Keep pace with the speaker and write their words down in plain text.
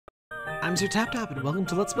I'm Sir Tap Tap, and welcome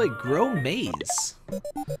to Let's Play Grow Maze.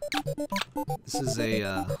 This is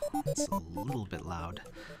it's a little bit loud.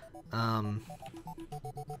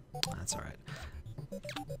 That's alright.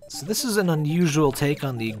 So this is an unusual take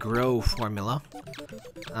on the Grow formula.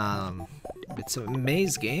 It's a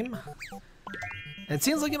maze game. It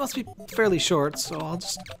seems like it must be fairly short, so I'll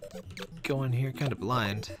just go in here kind of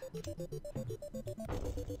blind.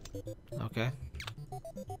 Okay.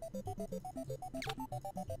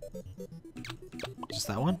 Just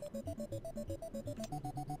that one?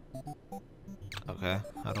 Okay,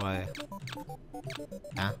 how do I...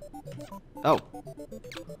 Huh? Oh!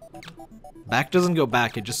 Back doesn't go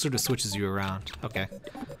back, it just sort of switches you around. Okay.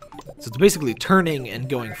 So it's basically turning and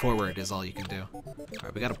going forward is all you can do.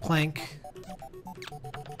 Alright, we got a plank.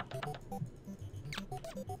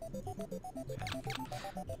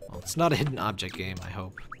 Well, it's not a hidden object game, I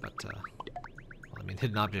hope, but, well, I mean,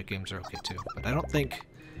 hidden object games are okay too, but I don't think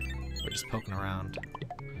we're just poking around.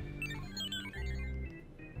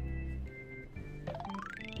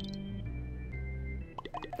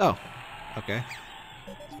 Oh, okay.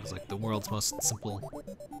 So it's like the world's most simple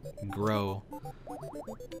grow.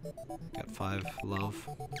 Got 5 love.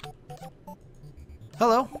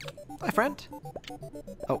 Hello. Hi, friend.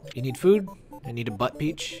 Oh, you need food? I need a butt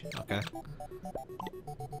peach? Okay.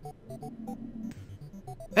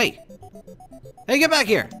 Hey! Hey, get back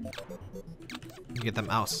here! You get that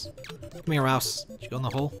mouse. Come here, mouse. Did you go in the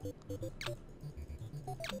hole?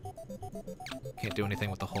 Can't do anything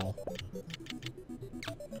with the hole.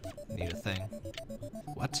 Need a thing.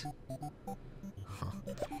 What? Huh.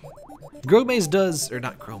 Grow Maze does, or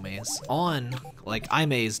not Grow Maze, like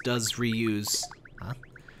iMaze does reuse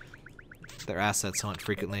their assets somewhat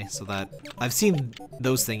frequently, so that I've seen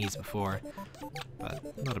those thingies before, but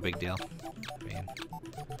not a big deal. I mean,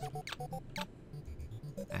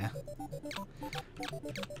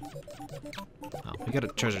 Oh, we got a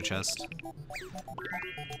treasure chest.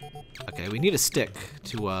 Okay, we need a stick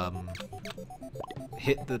to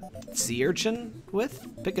hit the sea urchin with?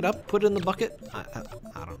 Pick it up, put it in the bucket? I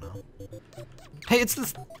don't know. Hey, it's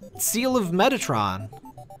the seal of Metatron!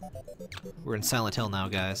 We're in Silent Hill now,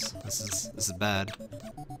 guys. This is bad.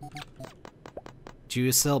 Do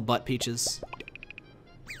you sell butt peaches?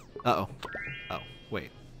 Uh-oh. Oh, wait.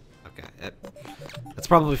 Okay, that's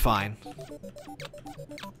probably fine.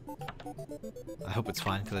 I hope it's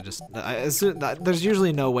fine, because there's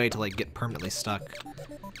usually no way to, like, get permanently stuck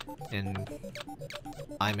in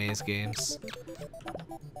iMaze games.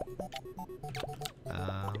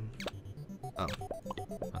 Oh.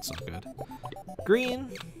 That's not good.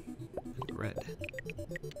 Green. And red.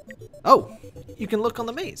 Oh! You can look on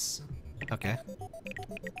the maze. Okay.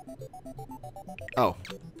 Oh.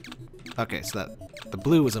 Okay, so the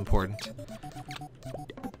blue was important.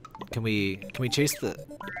 Can we chase the...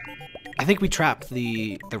 I think we trapped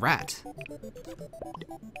the rat.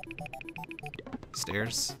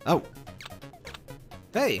 Stairs. Oh.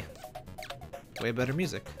 Hey. Way better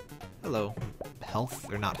music. Hello.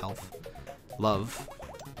 Health, or not health. Love.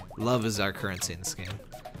 Love is our currency in this game.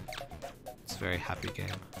 It's a very happy game.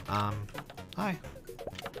 Hi.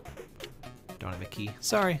 Don't have a key.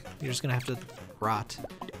 Sorry, you're just gonna have to rot.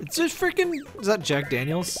 It's just freaking... Is that Jack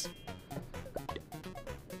Daniels?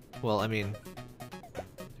 Well, I mean...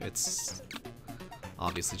 It's...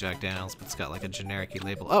 obviously Jack Daniels, but it's got like a generic-y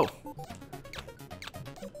label. Oh!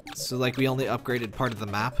 So like we only upgraded part of the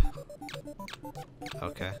map?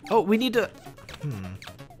 Okay. Oh, we need to...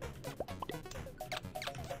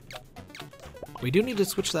 We do need to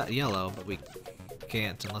switch that yellow, but we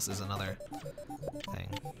can't unless there's another thing.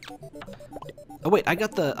 Oh wait, I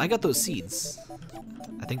got those seeds.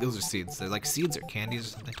 I think those are seeds. They're like seeds or candies or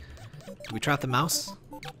something. Did we trap the mouse?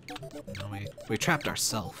 No, we trapped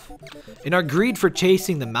ourselves. In our greed for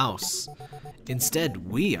chasing the mouse, instead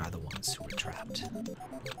we are the ones who were trapped.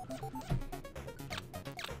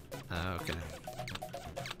 Okay.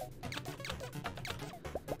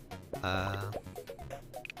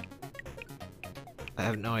 I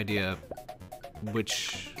have no idea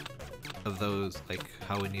which of those, like,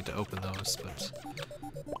 how we need to open those, but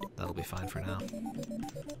that'll be fine for now.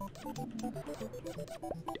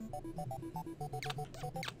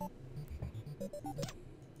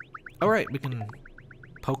 Alright, we can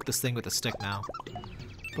poke this thing with a stick now.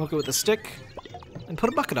 Poke it with a stick, and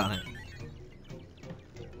put a bucket on it.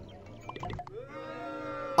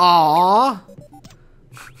 Aww!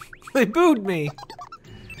 They booed me!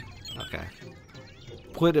 Okay.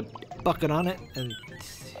 Put a bucket on it, and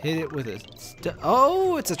hit it with a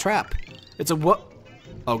oh, it's a trap. It's a what?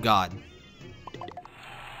 Oh god.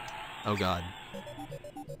 Oh god.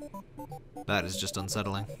 That is just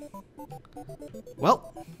unsettling.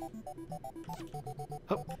 Well,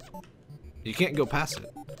 Oh. You can't go past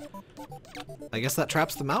it. I guess that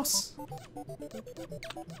traps the mouse?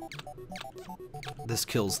 This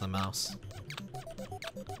kills the mouse.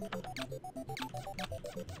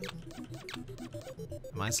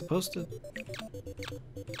 Am I supposed to?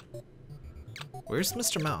 Where's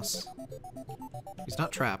Mr. Mouse? He's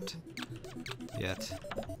not trapped. Yet.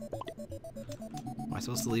 Am I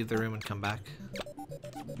supposed to leave the room and come back?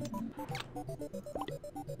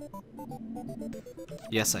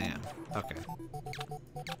 Yes, I am. Okay.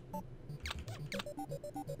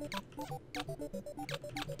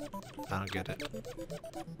 I don't get it.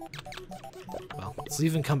 Well, let's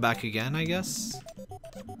leave and come back again, I guess?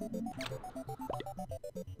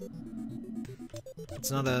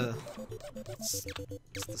 It's not a...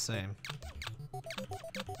 It's the same.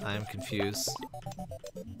 I am confused.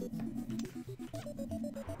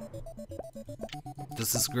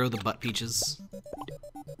 Does this grow the butt peaches?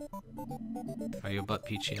 Are you a butt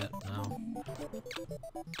peach yet? No.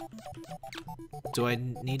 Do I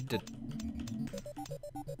need to...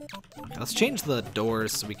 Okay, let's change the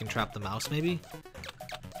doors so we can trap the mouse, maybe?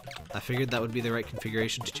 I figured that would be the right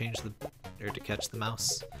configuration to change the... or to catch the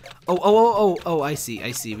mouse. Oh, I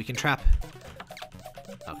see. We can trap...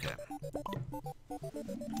 Okay.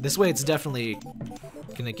 This way it's definitely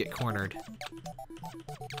gonna get cornered.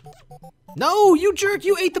 No, you jerk!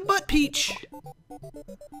 You ate the butt peach!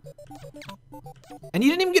 And you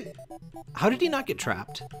didn't even get... How did he not get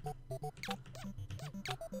trapped?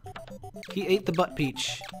 He ate the butt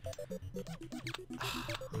peach.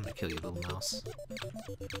 I'm gonna kill you, little mouse.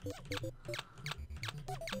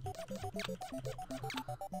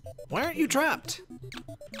 Why aren't you trapped?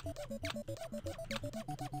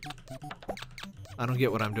 I don't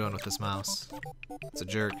get what I'm doing with this mouse. It's a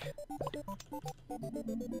jerk.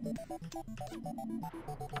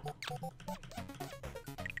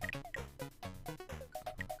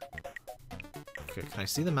 Okay, can I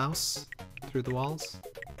see the mouse through the walls?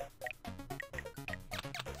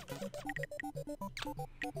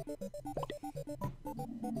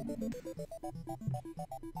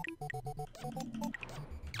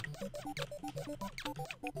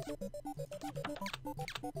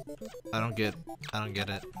 I don't get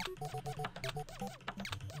it.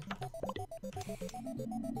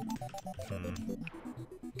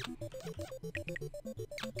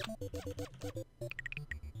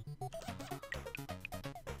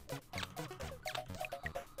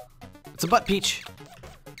 It's a butt peach.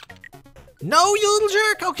 No, you little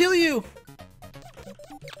jerk! I'll kill you!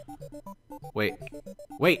 Wait.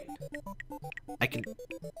 Wait! I can...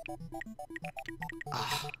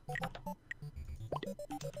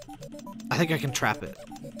 I think I can trap it.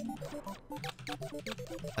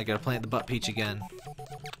 I gotta plant the butt peach again.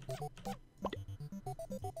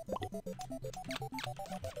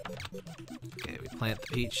 Okay, we plant the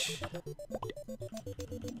peach.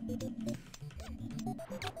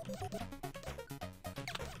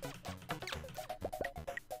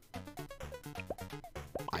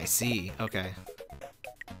 I see. Okay.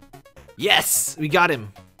 Yes! We got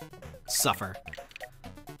him! Suffer.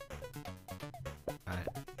 Alright.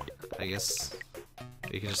 I guess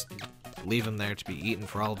we can just leave him there to be eaten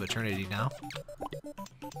for all of eternity now.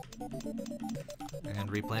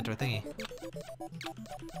 And replant our thingy.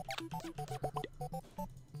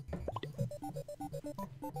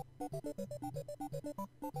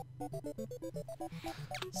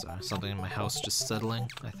 So, something in my house just settling,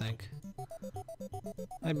 I think.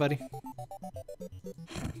 Hi, buddy.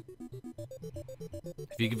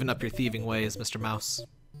 Have you given up your thieving ways, Mr. Mouse?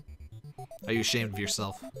 Are you ashamed of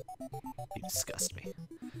yourself? You disgust me.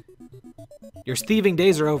 Your thieving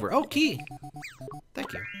days are over. Oh, key!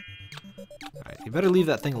 Thank you. Alright, you better leave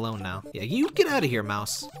that thing alone now. Yeah, you get out of here,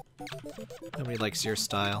 mouse. Nobody likes your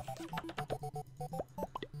style.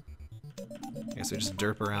 I guess we just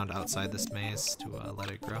derp around outside this maze to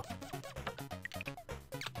let it grow.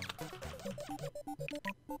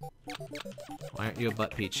 Why aren't you a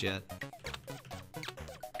butt peach yet?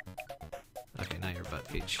 Okay, now you're a butt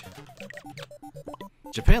peach.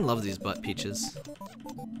 Japan loves these butt peaches.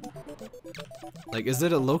 Like, is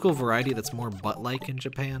it a local variety that's more butt-like in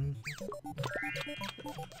Japan?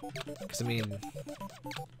 Because, I mean,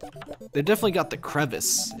 they've definitely got the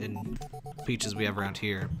crevice in peaches we have around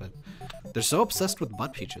here, but they're so obsessed with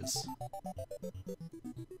butt peaches.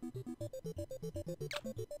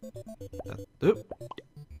 Oop.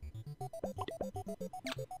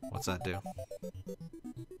 What's that do?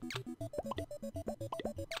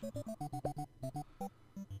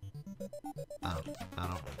 I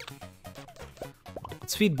don't.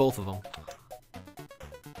 Let's feed both of them.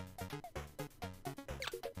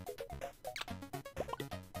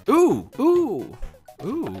 Ooh! Ooh!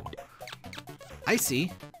 Ooh!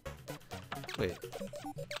 Icy! Wait.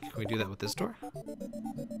 Can we do that with this door?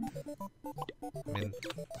 I mean,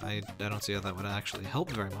 I don't see how that would actually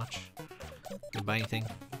help very much. Can we buy anything?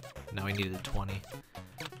 No, I needed 20.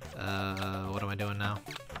 What am I doing now?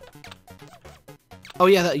 Oh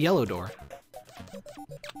yeah, that yellow door.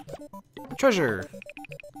 Treasure!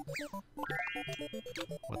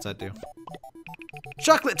 What's that do?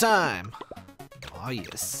 Chocolate time! Oh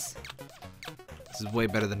yes. This is way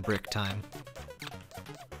better than brick time.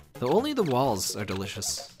 Though only the walls are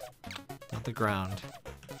delicious, not the ground.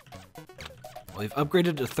 Well, we've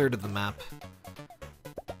upgraded a third of the map.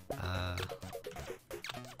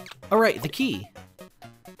 Alright, the key.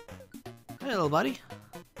 Hey, little buddy.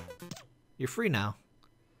 You're free now.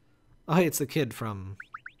 Oh, hey, it's the kid from...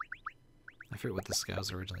 I forget what this guy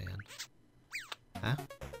was originally in. Huh?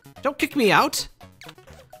 Don't kick me out!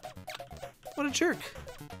 What a jerk.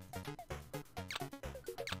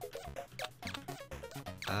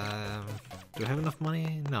 Do I have enough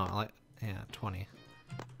money? No, yeah, 20.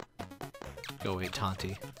 Go away,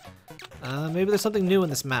 Taunty. Maybe there's something new in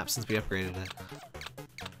this map since we upgraded it.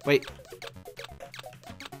 Wait.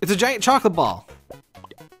 It's a giant chocolate ball!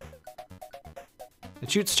 It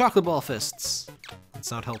shoots chocolate ball fists.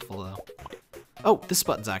 It's not helpful, though. Oh, this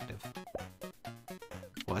button's active.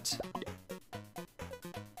 What?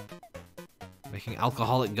 Making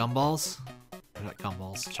alcoholic gumballs? Not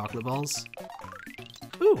gumballs, chocolate balls.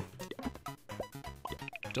 Ooh!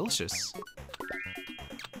 Delicious.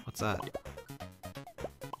 What's that?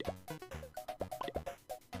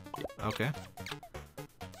 Okay.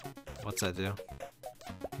 What's that do?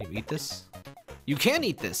 Can you eat this? You can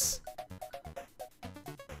eat this!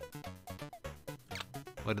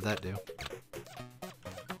 What did that do?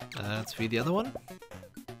 Let's feed the other one.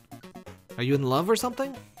 Are you in love or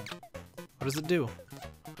something? What does it do?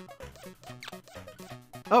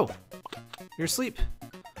 Oh! You're asleep.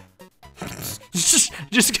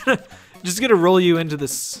 just gonna roll you into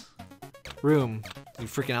this room, you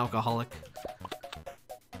freaking alcoholic.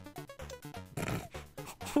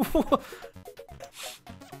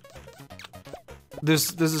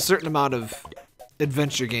 There's a certain amount of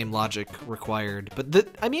adventure game logic required, but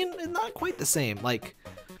I mean, not quite the same. Like,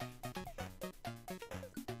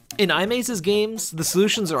 in iMaze's games, the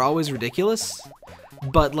solutions are always ridiculous,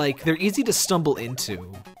 but like, they're easy to stumble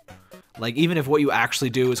into. Like, even if what you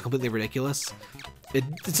actually do is completely ridiculous,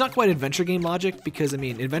 it's not quite adventure game logic, because I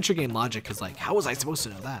mean, adventure game logic is like, how was I supposed to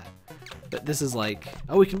know that? But this is like,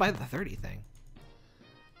 oh, we can buy the 30 thing.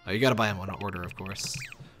 Oh, you gotta buy them on order, of course.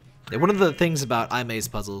 Yeah, one of the things about iMaze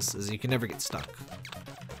puzzles is you can never get stuck,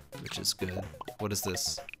 which is good. What is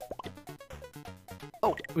this?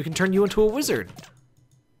 Oh, we can turn you into a wizard.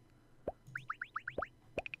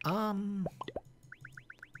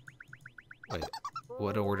 Wait,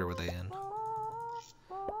 what order were they in?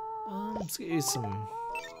 Let's get you some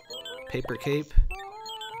paper cape,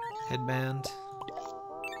 headband.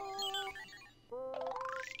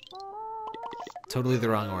 Totally the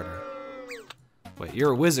wrong order. Wait,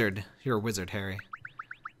 you're a wizard. You're a wizard, Harry.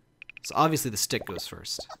 So obviously the stick goes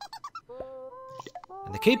first.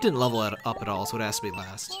 And the cape didn't level up at all, so it has to be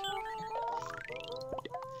last.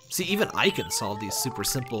 See, even I can solve these super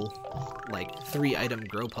simple, like, 3-item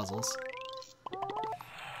grow puzzles.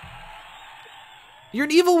 You're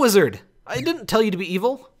an evil wizard! I didn't tell you to be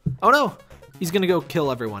evil. Oh no! He's gonna go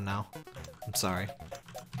kill everyone now. I'm sorry.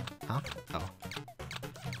 Huh? Oh.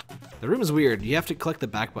 The room is weird. You have to click the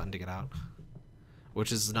back button to get out.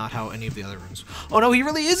 Which is not how any of the other rooms... Oh no, he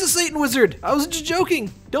really is a Satan wizard! I was just joking!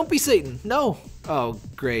 Don't be Satan! No! Oh,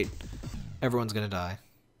 great. Everyone's gonna die.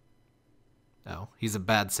 Oh, he's a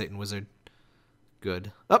bad Satan wizard.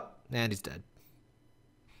 Good. Oh, and he's dead.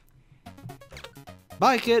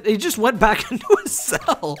 Bye, kid. He just went back into his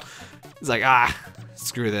cell. He's like, ah,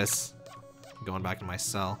 screw this. I'm going back to my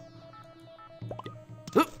cell.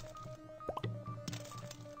 Oop.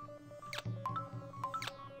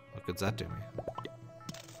 What good's that do me?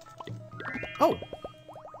 Oh.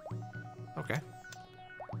 Okay.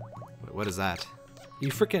 Wait, what is that? You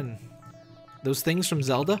frickin'... Those things from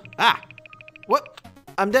Zelda? Ah! What?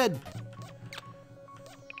 I'm dead.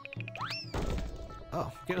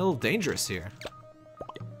 Oh, getting a little dangerous here.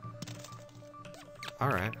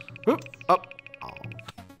 Alright. Oop! Up! Oh.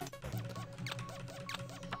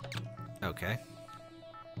 Okay.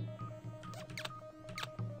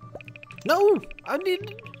 No! I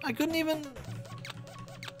couldn't even...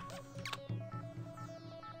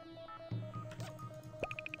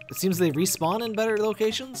 It seems they respawn in better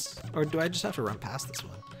locations? Or do I just have to run past this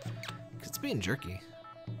one? Because it's being jerky.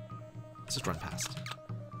 Let's just run past.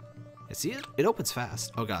 See it? It opens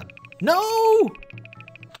fast. Oh god. No!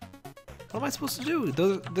 What am I supposed to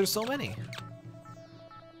do? There's so many.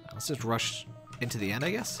 Let's just rush into the end,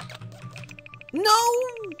 I guess. No!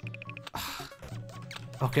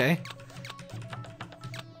 Okay.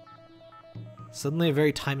 Suddenly a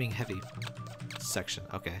very timing heavy section.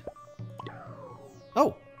 Okay.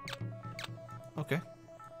 Oh! Okay.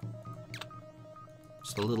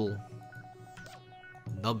 Just a little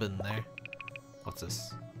nubbin there. What's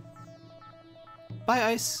this? Bye,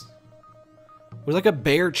 ice. We're like a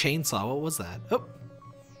bear chainsaw. What was that? Oh.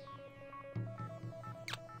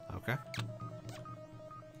 Okay.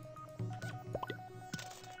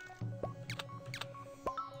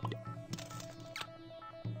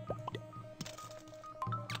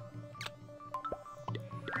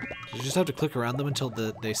 You just have to click around them until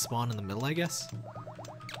they spawn in the middle, I guess.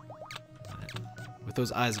 Right. With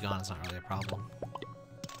those eyes gone, it's not really a problem.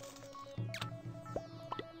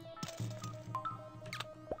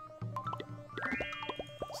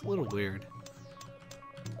 It's a little weird.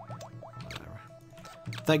 Whatever.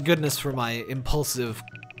 Thank goodness for my impulsive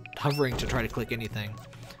hovering to try to click anything.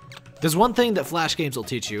 There's one thing that Flash games will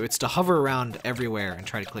teach you. It's to hover around everywhere and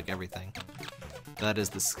try to click everything. That is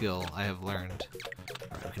the skill I have learned.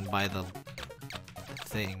 Alright, we can buy the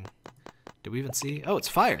thing. Do we even see? Oh, it's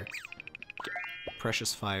fire!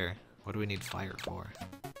 Precious fire. What do we need fire for?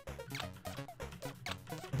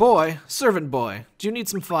 Boy, servant boy, do you need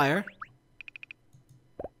some fire?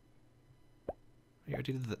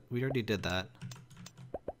 We already did that.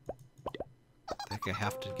 I think I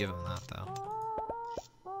have to give him that, though.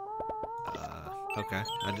 Okay.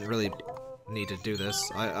 I didn't really need to do this.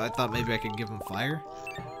 I thought maybe I could give him fire.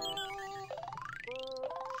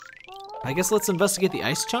 I guess let's investigate the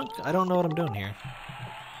ice chunk? I don't know what I'm doing here.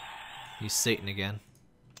 He's Satan again.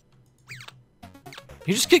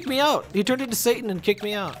 He just kicked me out! He turned into Satan and kicked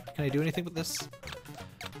me out. Can I do anything with this?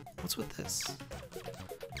 What's with this?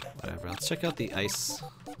 Whatever, let's check out the ice.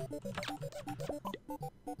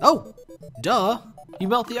 Oh! Duh! You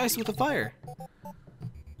melt the ice with the fire!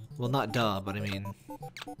 Well, not duh, but I mean...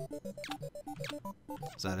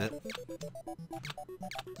 Is that it?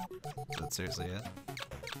 Is that seriously it?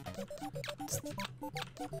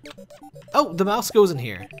 Oh! The mouse goes in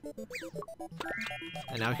here!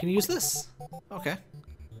 And now I can use this! Okay.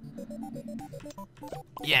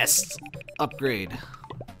 Yes! Upgrade.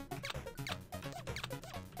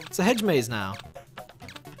 It's a hedge maze now.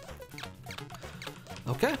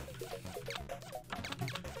 Okay.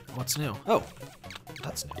 What's new? Oh,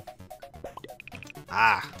 that's new.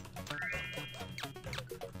 Ah.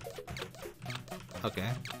 Okay.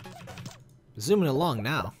 Zooming along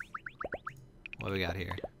now. What do we got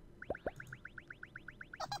here?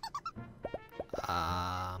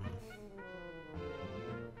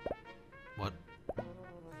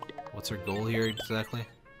 What's our goal here exactly?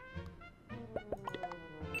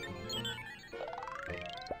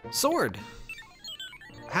 Sword!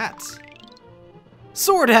 Hat!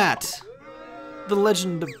 Sword hat! The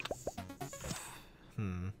legend of...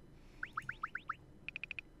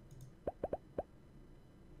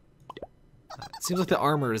 It seems like the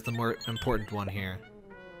armor is the more important one here.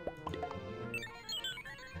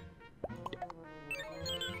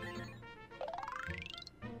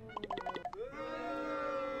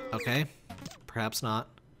 Okay. Perhaps not.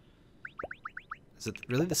 Is it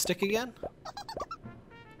really the stick again?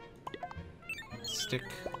 Stick,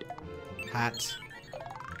 hat,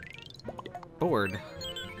 board.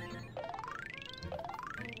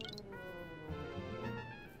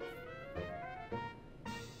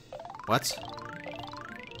 What?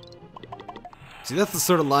 See, that's the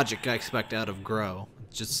sort of logic I expect out of Grow.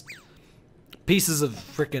 Just pieces of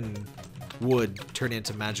frickin' wood turn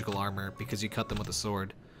into magical armor because you cut them with a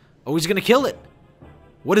sword. Oh, he's gonna kill it!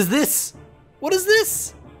 What is this? What is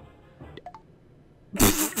this?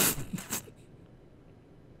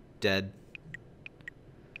 Dead.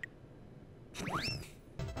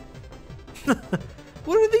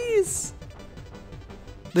 What are these?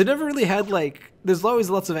 They never really had, like, there's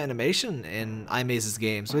always lots of animation in iMaze's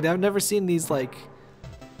games, but I've never seen these, like,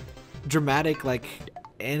 dramatic, like,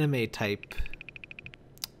 anime type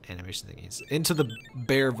animation thingies. Into the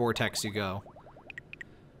bear vortex you go.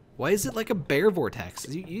 Why is it like a bear vortex?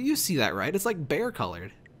 You see that, right? It's like bear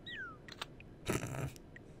colored.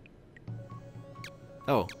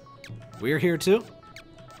 Oh. We're here too?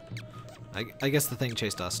 I guess the thing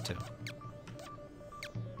chased us too.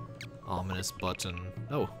 Ominous button.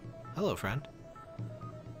 Oh, hello friend.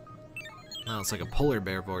 No, it's like a polar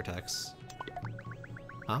bear vortex.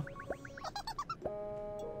 Huh?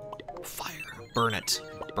 Fire. Burn it.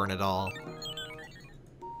 Burn it all.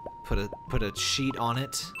 Put a sheet on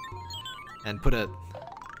it. and put a...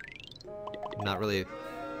 I'm not really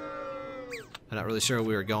sure what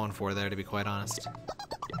we were going for there, to be quite honest.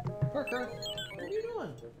 Parker, what are you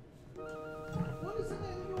doing? What is it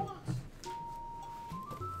that you want?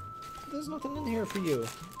 There's nothing in here for you.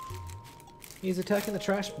 He's attacking the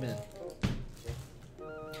trash bin.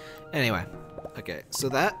 Anyway, okay, so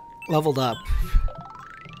that leveled up.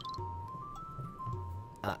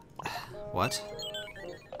 What?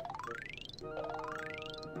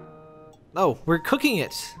 Oh, we're cooking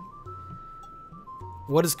it.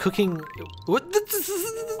 What is cooking? What?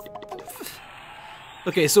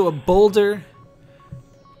 Okay, so a boulder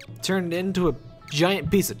turned into a giant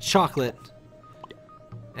piece of chocolate.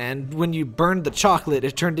 And when you burned the chocolate,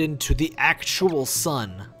 it turned into the actual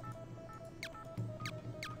sun.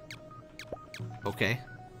 Okay.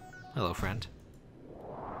 Hello, friend.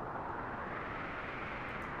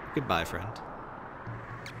 Goodbye, friend.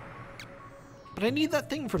 But I need that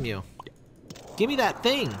thing from you. Give me that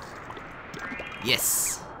thing.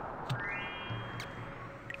 Yes.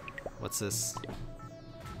 What's this?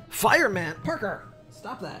 Fireman! Parker,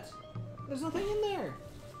 stop that. There's nothing in there.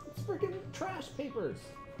 It's freaking trash papers.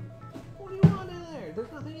 What do you want in there?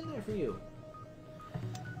 There's nothing in there for you.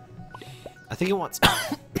 I think it wants...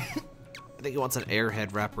 I think it wants an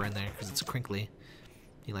airhead wrapper in there because it's crinkly.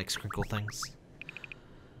 He likes crinkle things.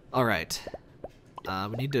 Alright.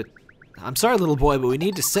 We need to... I'm sorry, little boy, but we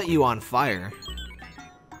need to set you on fire.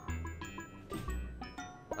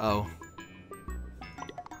 Oh.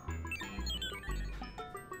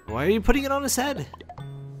 Why are you putting it on his head?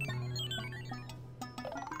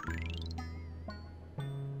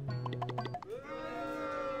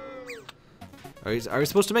 Are we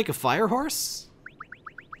supposed to make a fire horse?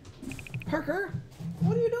 Parker,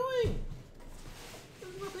 what are you doing?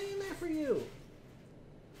 There's nothing in there for you.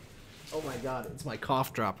 Oh my god, it's my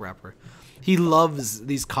cough drop wrapper. He loves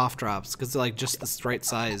these cough drops because they're like just the right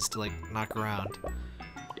size to like knock around.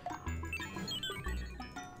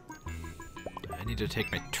 I need to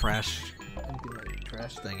take my trash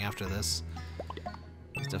thing after this.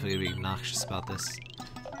 He's definitely gonna be obnoxious about this.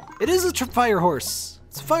 It is a fire horse!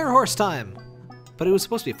 It's fire horse time! But it was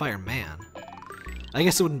supposed to be a fireman. I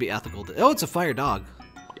guess it wouldn't be ethical to... Oh, it's a fire dog.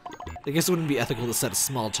 I guess it wouldn't be ethical to set a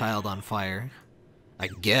small child on fire. I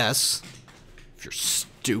guess. If you're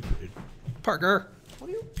stupid. Parker!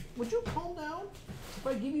 Would you calm down? If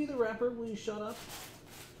I give you the wrapper, will you shut up?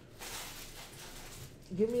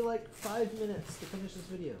 Give me like 5 minutes to finish this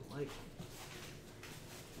video. Like,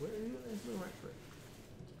 where are you in the wrapper?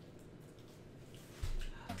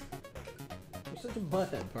 You're such a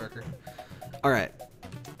butthead, Parker. Alright.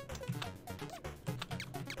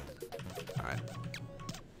 Alright.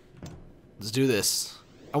 Let's do this.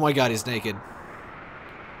 Oh my god, he's naked.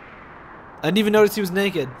 I didn't even notice he was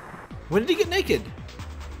naked. When did he get naked?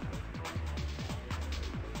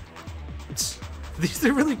 These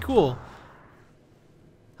are really cool.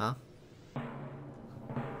 Huh?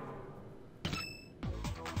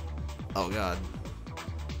 Oh god.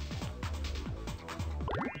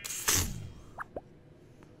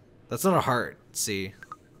 That's not a heart, see.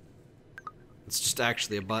 It's just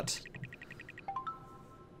actually a butt.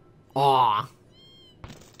 Aw.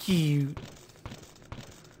 Cute.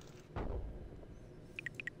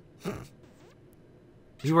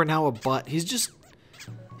 You are now a butt. He's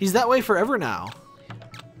that way forever now.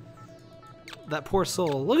 That poor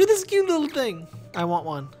soul. Look at this cute little thing. I want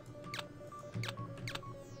one.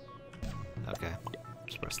 Okay.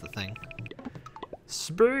 Just press the thing.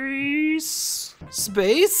 Space.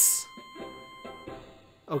 Space?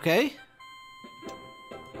 Okay.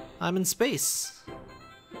 I'm in space.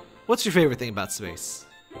 What's your favorite thing about space?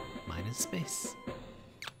 Mine is space.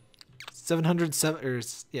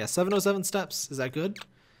 707 steps. Is that good?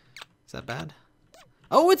 Is that bad?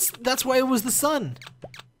 Oh, that's why it was the sun.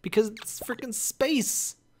 Because it's freaking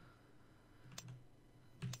space.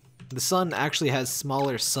 The sun actually has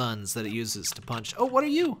smaller suns that it uses to punch. Oh, what are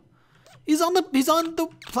you? He's on the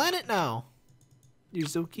planet now. You're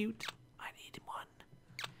so cute. I need one.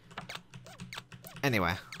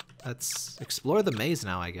 Anyway, let's explore the maze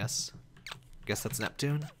now, I guess. Guess that's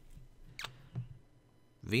Neptune.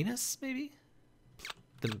 Venus, maybe?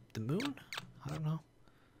 The moon? I don't know.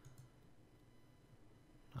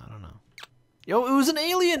 I don't know. Yo, it was an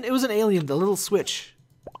alien! It was an alien. The little switch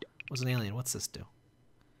was an alien. What's this do?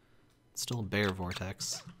 It's still a bear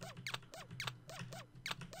vortex.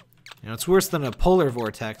 You know, it's worse than a polar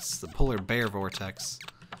vortex, the polar bear vortex.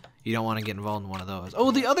 You don't want to get involved in one of those.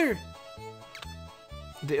 Oh, the other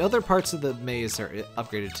parts of the maze are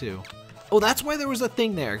upgraded too. Oh, that's why there was a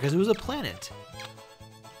thing there, because it was a planet.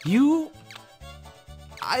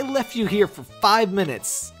 I left you here for 5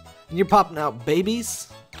 minutes, And you're popping out babies?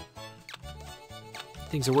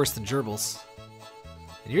 Things are worse than gerbils.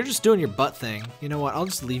 And you're just doing your butt thing. You know what? I'll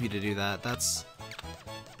just leave you to do that. That's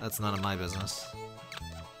none of my business.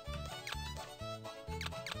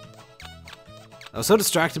 I was so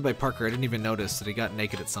distracted by Parker, I didn't even notice that he got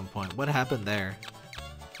naked at some point. What happened there?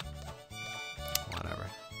 Whatever.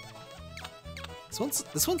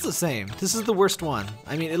 This one's the same. This is the worst one.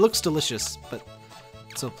 I mean, it looks delicious, but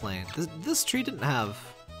it's so plain. This tree didn't have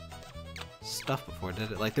stuff before,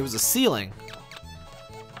 did it? Like, there was a ceiling.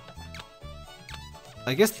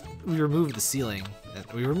 I guess we removed the ceiling.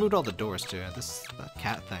 We removed all the doors, too. That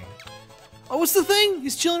cat thing. Oh, what's the thing?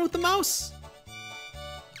 He's chilling with the mouse.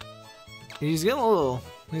 He's getting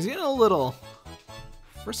a little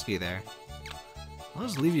frisky there. I'll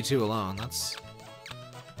just leave you two alone. That's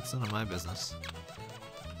none of my business.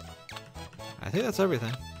 I think that's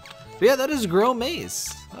everything. But yeah, that is Grow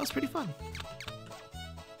Maze. That was pretty fun.